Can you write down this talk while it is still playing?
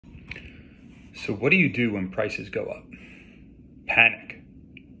So what do you do when prices go up? Panic.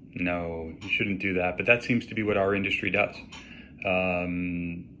 No, you shouldn't do that, but that seems to be what our industry does.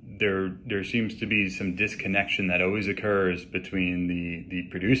 There seems to be some disconnection that always occurs between the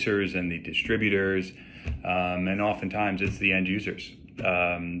producers and the distributors, and oftentimes it's the end users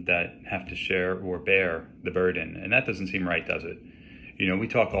that have to share or bear the burden, and that doesn't seem right, does it? You know, we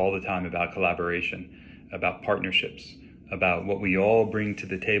talk all the time about collaboration, about partnerships, about what we all bring to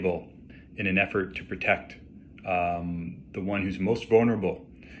the table in an effort to protect the one who's most vulnerable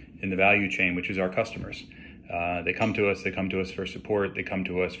in the value chain, which is our customers. They come to us for support, they come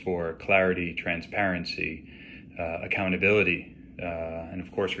to us for clarity, transparency, accountability, and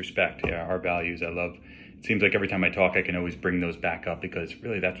of course respect. Yeah, our values. It seems like every time I talk I can always bring those back up because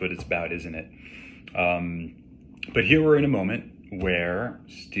really that's what it's about, isn't it? But here we're in a moment where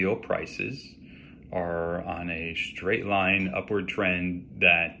steel prices are on a straight line upward trend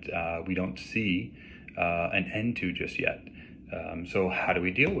that we don't see an end to just yet. So how do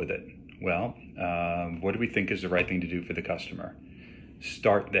we deal with it? Well, what do we think is the right thing to do for the customer?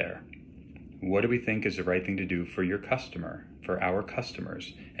 Start there. What do we think is the right thing to do for your customer, for our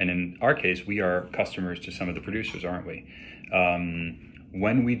customers? And in our case, we are customers to some of the producers, aren't we?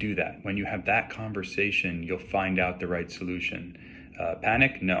 When we do that, when you have that conversation, you'll find out the right solution.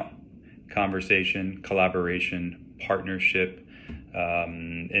 Panic? No. Conversation, collaboration, partnership.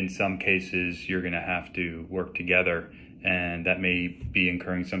 In some cases, you're going to have to work together, and that may be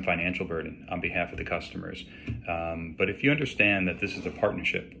incurring some financial burden on behalf of the customers. But if you understand that this is a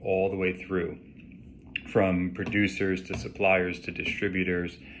partnership all the way through, from producers to suppliers to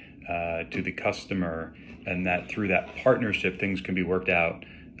distributors to the customer, and that through that partnership things can be worked out,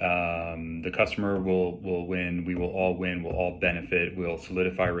 the customer will win, we will all win, we'll all benefit, we'll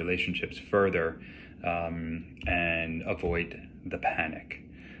solidify relationships further, and avoid the panic.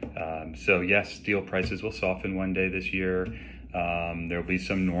 So yes, steel prices will soften one day this year. There'll be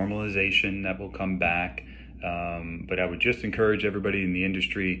some normalization that will come back. But I would just encourage everybody in the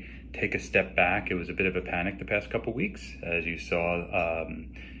industry, take a step back. It was a bit of a panic the past couple weeks, as you saw,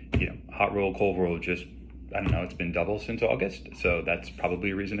 hot roll, cold roll, just, I don't know, it's been double since August. So that's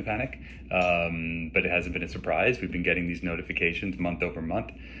probably a reason to panic. But it hasn't been a surprise. We've been getting these notifications month over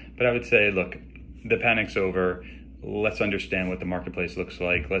month. But I would say, look, the panic's over. Let's understand what the marketplace looks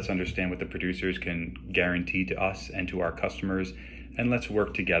like. Let's understand what the producers can guarantee to us and to our customers. And let's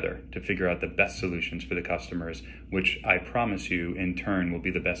work together to figure out the best solutions for the customers, which I promise you in turn will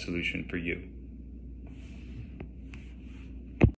be the best solution for you.